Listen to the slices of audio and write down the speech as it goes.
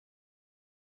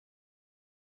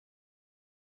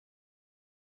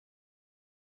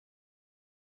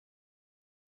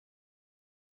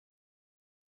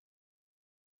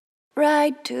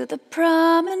Ride to the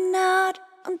promenade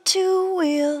on two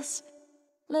wheels.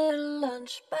 Little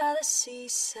lunch by the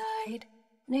seaside,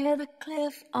 near the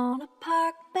cliff on a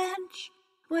park bench,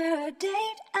 where a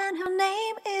date and her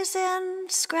name is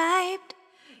inscribed.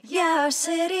 Yeah, a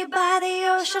city by the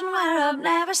ocean where I've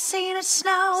never seen it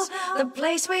snow. The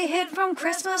place we hid from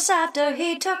Christmas after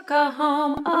he took her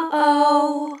home.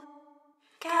 Oh,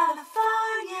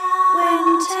 California,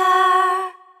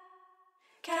 winter,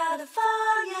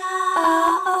 California,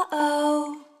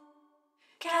 oh,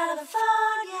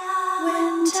 California,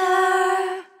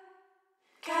 winter,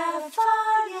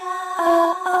 California,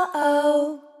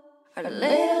 oh, a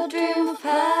little dream of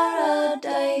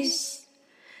paradise,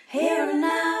 here and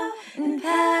now in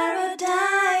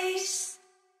paradise.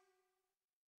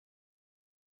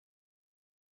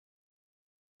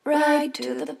 Ride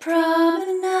to the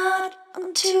promenade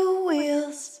on two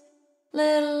wheels.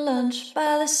 Little lunch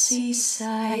by the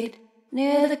seaside,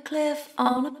 near the cliff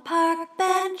on a park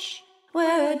bench,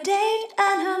 where a date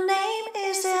and her name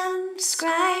is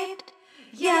inscribed.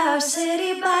 Yeah, a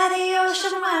city by the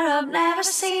ocean where I've never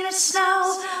seen it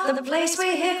snow. The place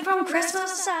we hid from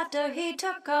Christmas after he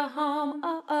took her home.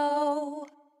 Oh, oh,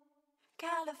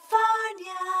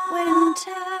 California,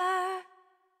 winter,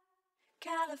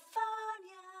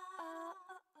 California, oh,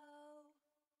 oh,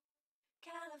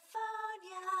 California,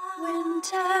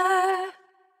 winter,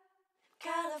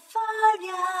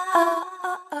 California,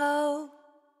 oh, oh,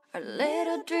 a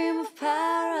little dream of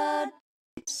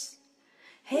paradise,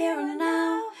 here and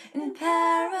now in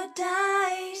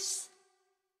paradise.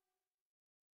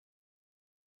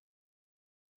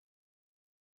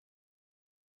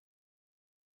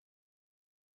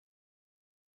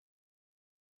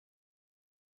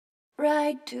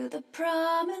 Ride to the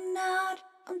promenade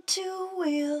on two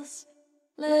wheels.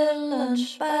 Little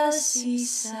lunch by the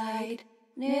seaside,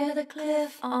 near the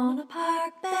cliff on a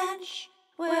park bench,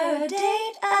 where a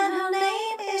date and her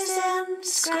name is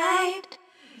inscribed.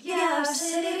 Yeah, a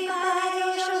city by the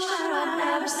ocean where I've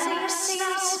never seen it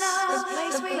snow. The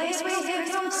place we hid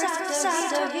from Christmas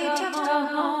after he took her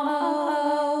home.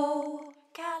 Oh,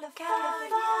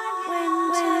 California,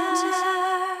 winter,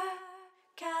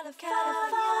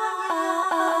 California,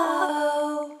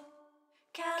 oh,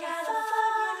 California,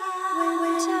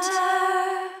 winter,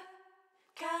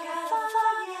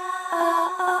 California,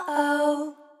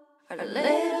 oh, a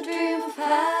little dream of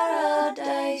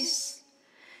paradise,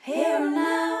 here and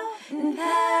now in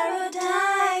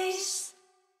paradise.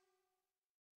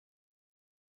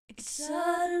 It's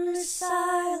suddenly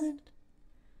silent,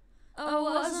 I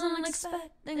wasn't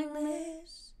expecting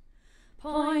this.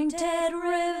 Pointed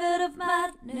rivet of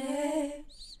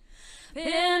madness,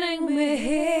 pinning me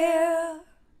here.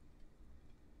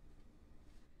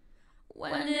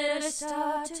 When did I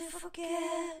start to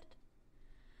forget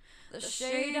the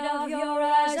shade of your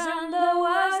eyes and the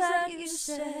words that you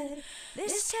said?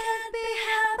 This can't be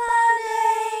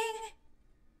happening.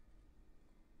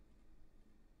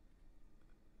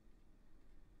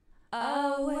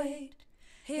 I'll wait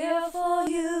here for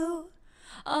you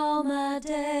all my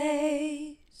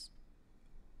days.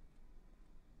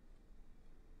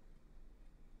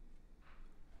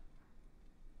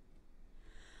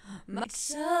 It's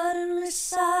suddenly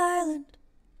silent,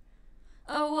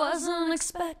 I wasn't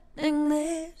expecting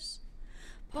this.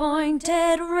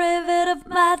 Pointed rivet of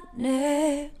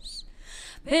madness,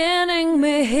 pinning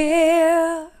me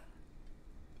here.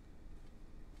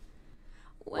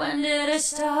 When did I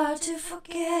start to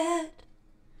forget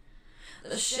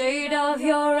the shade of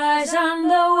your eyes and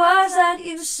the words that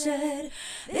you said?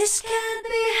 This can't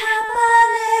be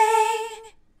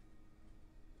happening.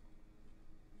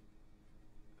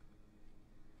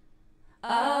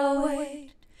 I'll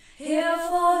wait here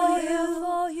for you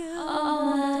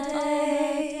all my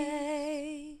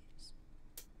days.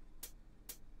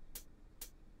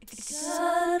 It's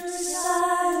suddenly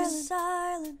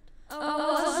silent, I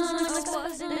wasn't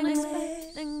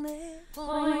expecting this.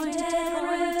 Pointed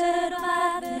rivet of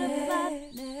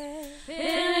madness,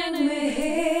 pinning me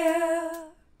here.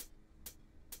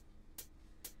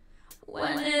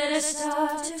 When did I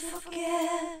start to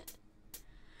forget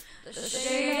the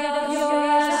shade of your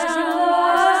eyes and the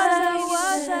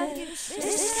words that you said?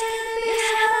 This can't be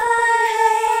happening.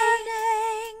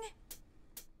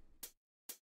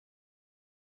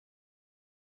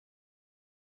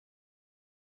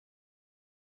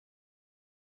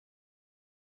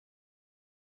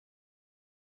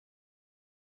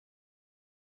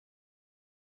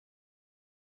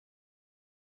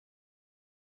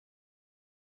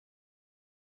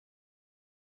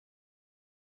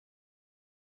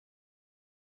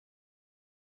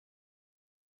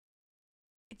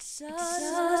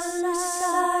 Suddenly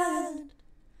silent.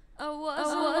 I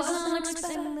wasn't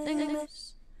expecting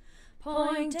this.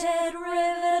 Pointed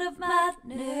rivet of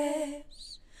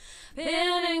madness,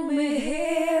 pinning me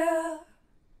here.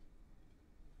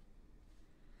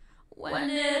 When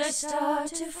did I start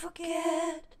to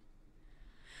forget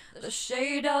the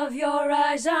shade of your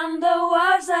eyes and the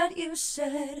words that you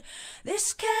said?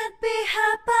 This can't be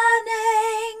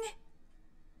happening.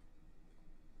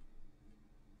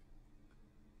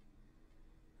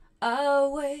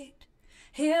 I'll wait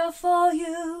here for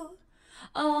you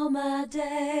all my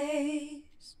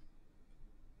days.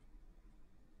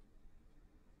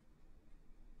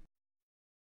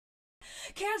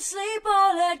 Can't sleep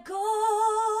or let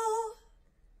go.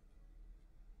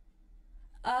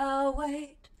 I'll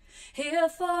wait here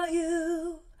for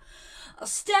you. I'll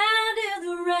stand in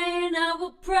the rain, I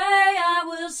will pray, I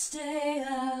will stay.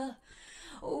 I'll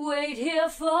wait here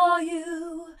for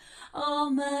you all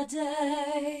my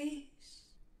days.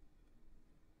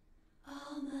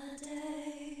 All my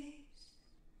days.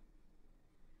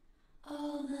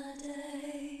 All my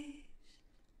days.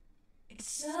 It's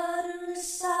suddenly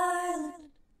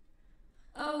silent.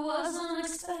 I wasn't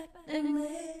expecting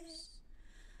this.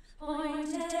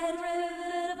 Pointed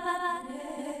rivet of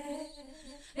madness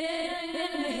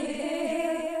in here.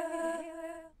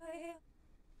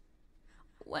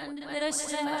 When did I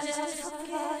start to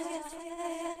forget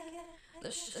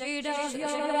the shade of your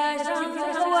eyes and the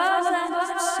words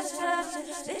that said,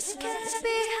 this can't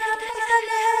be happening.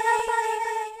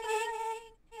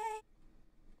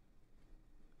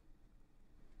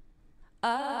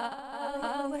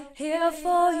 I'll wait here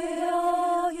for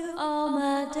you all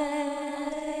my days.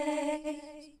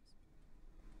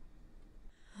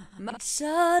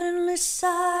 Suddenly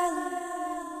silent.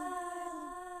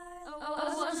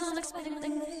 I wasn't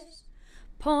expecting this.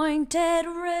 Pointed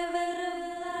rivet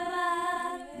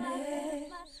of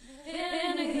madness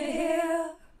in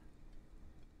here.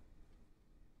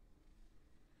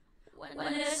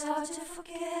 When it's hard to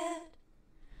forget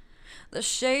the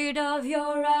shade of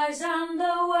your eyes and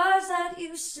the words that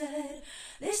you said,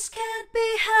 this can't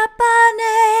be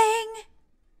happening.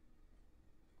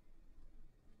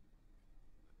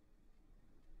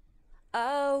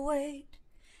 I'll wait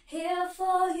here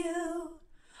for you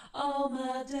all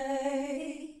my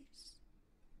days.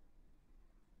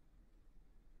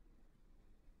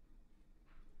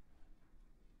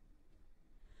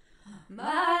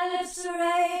 My lips are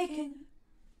aching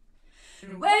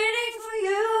and waiting for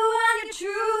you and your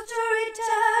truth to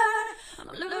return. I'm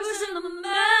losing the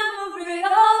memory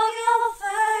of your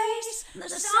face, the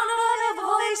sound of your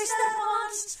voice that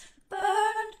once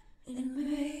burned in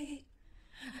me.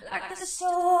 Like the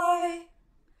story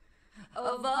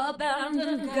of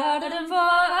abandoned garden for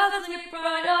earthly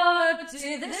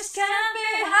priority. This can't be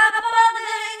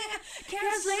happening.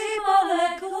 Can't sleep or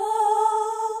let go.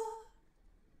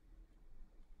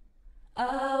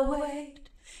 I'll wait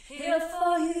here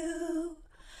for you.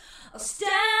 I'll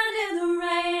stand in the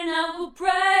rain, I will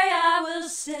pray, I will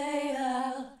stay.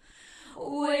 I'll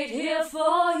wait here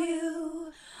for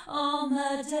you all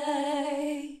my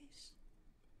days.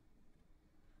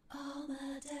 All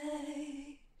my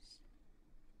days.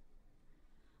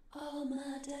 All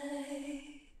my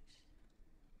days.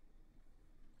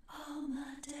 All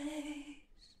my days.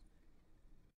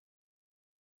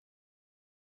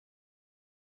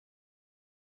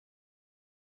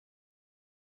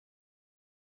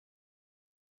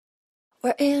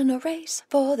 We're in a race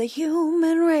for the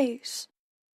human race.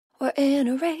 We're in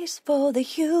a race for the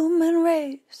human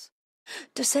race.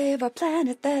 To save our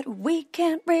planet that we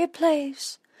can't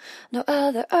replace. No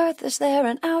other Earth is there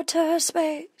in outer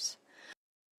space.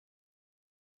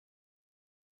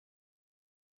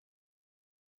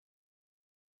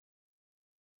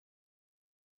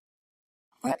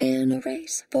 We're in a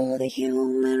race for the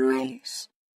human race.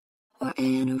 We're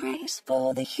in a race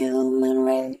for the human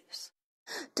race.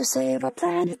 To save our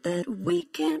planet that we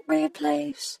can't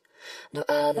replace. No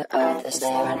other Earth is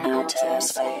there in outer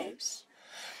space.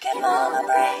 Give Mom a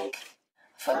break,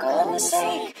 for goodness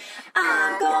sake.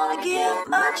 I'm gonna give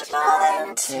much more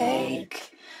than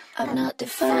take. I'm not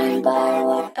defined by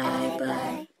what I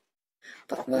buy,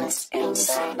 but what's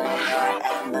inside my heart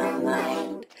and my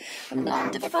mind. I'm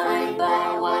not defined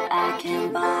by what I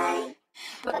can buy,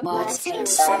 but what's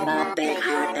inside my big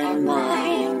heart and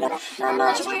mind. Not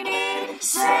much we need,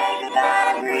 say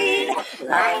goodbye to greed.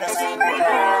 Life is a great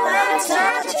pearl and it's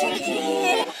time to take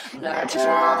heed. Nurture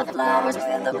all the flowers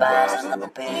with the buzzes and the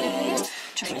bees.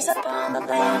 Trees up on the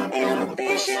land and the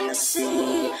fish in the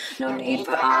sea. No need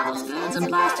for all those foods and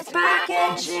plastic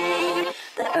packaging.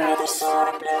 The earth is sort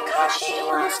of blue cause she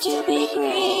wants to be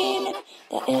green.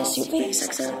 The SUV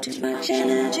sucks up too much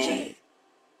energy.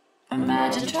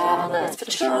 Imagine travel that's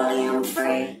petroleum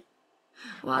free.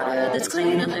 Water that's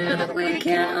clean and air that we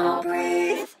can't all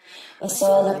breathe. With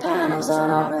solar panels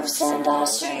on our roofs and our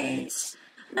streets.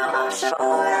 No offshore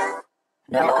oil,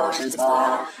 no oceans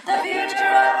boil. The future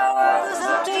of our world is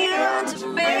up to you and to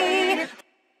me.